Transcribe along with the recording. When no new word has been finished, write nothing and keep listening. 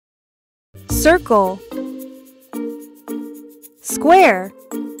circle, square,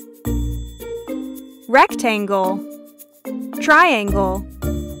 rectangle, triangle,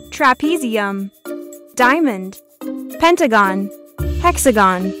 trapezium, diamond, pentagon,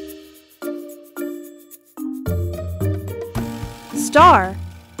 hexagon, star,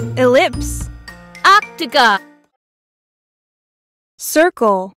 ellipse, octagon,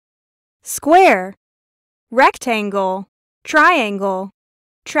 circle, square, rectangle, triangle,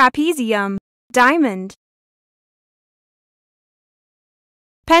 trapezium, diamond,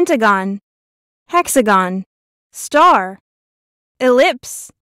 pentagon, hexagon, star, ellipse,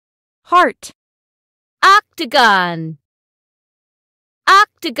 heart, octagon,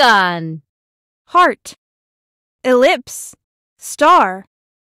 octagon, heart, ellipse, star,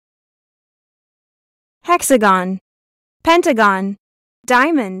 hexagon, pentagon,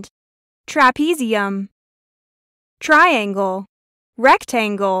 diamond, trapezium, triangle,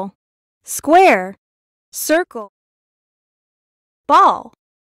 rectangle, square, circle, ball,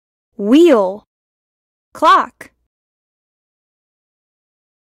 wheel, clock,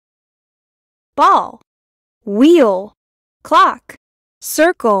 ball, wheel, clock,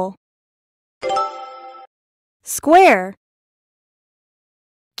 circle, square,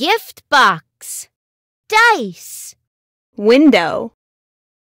 gift box, dice, window,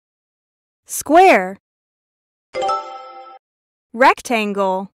 square,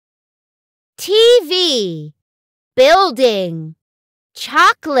 rectangle, TV, building,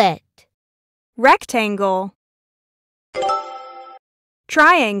 chocolate, rectangle,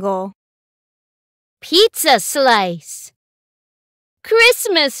 triangle, pizza slice,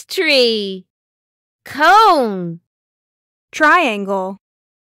 Christmas tree, cone, triangle,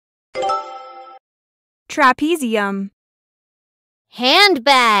 trapezium,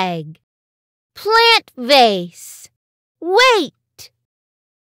 handbag, plant vase, weight,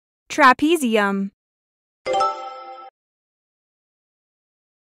 trapezium,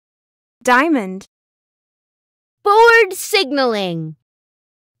 diamond, board signaling,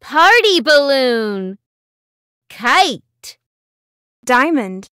 party balloon, kite,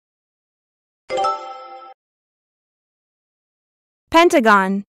 diamond,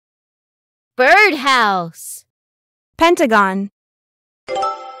 pentagon, birdhouse, pentagon,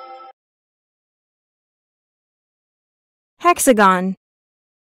 hexagon,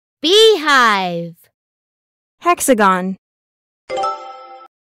 beehive, hexagon,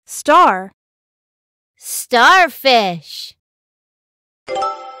 star, starfish,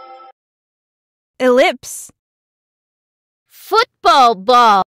 ellipse, football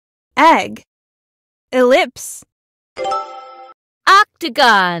ball, egg, ellipse,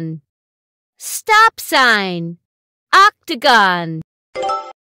 octagon, stop sign, octagon,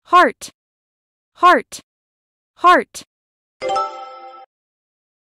 heart, heart, heart.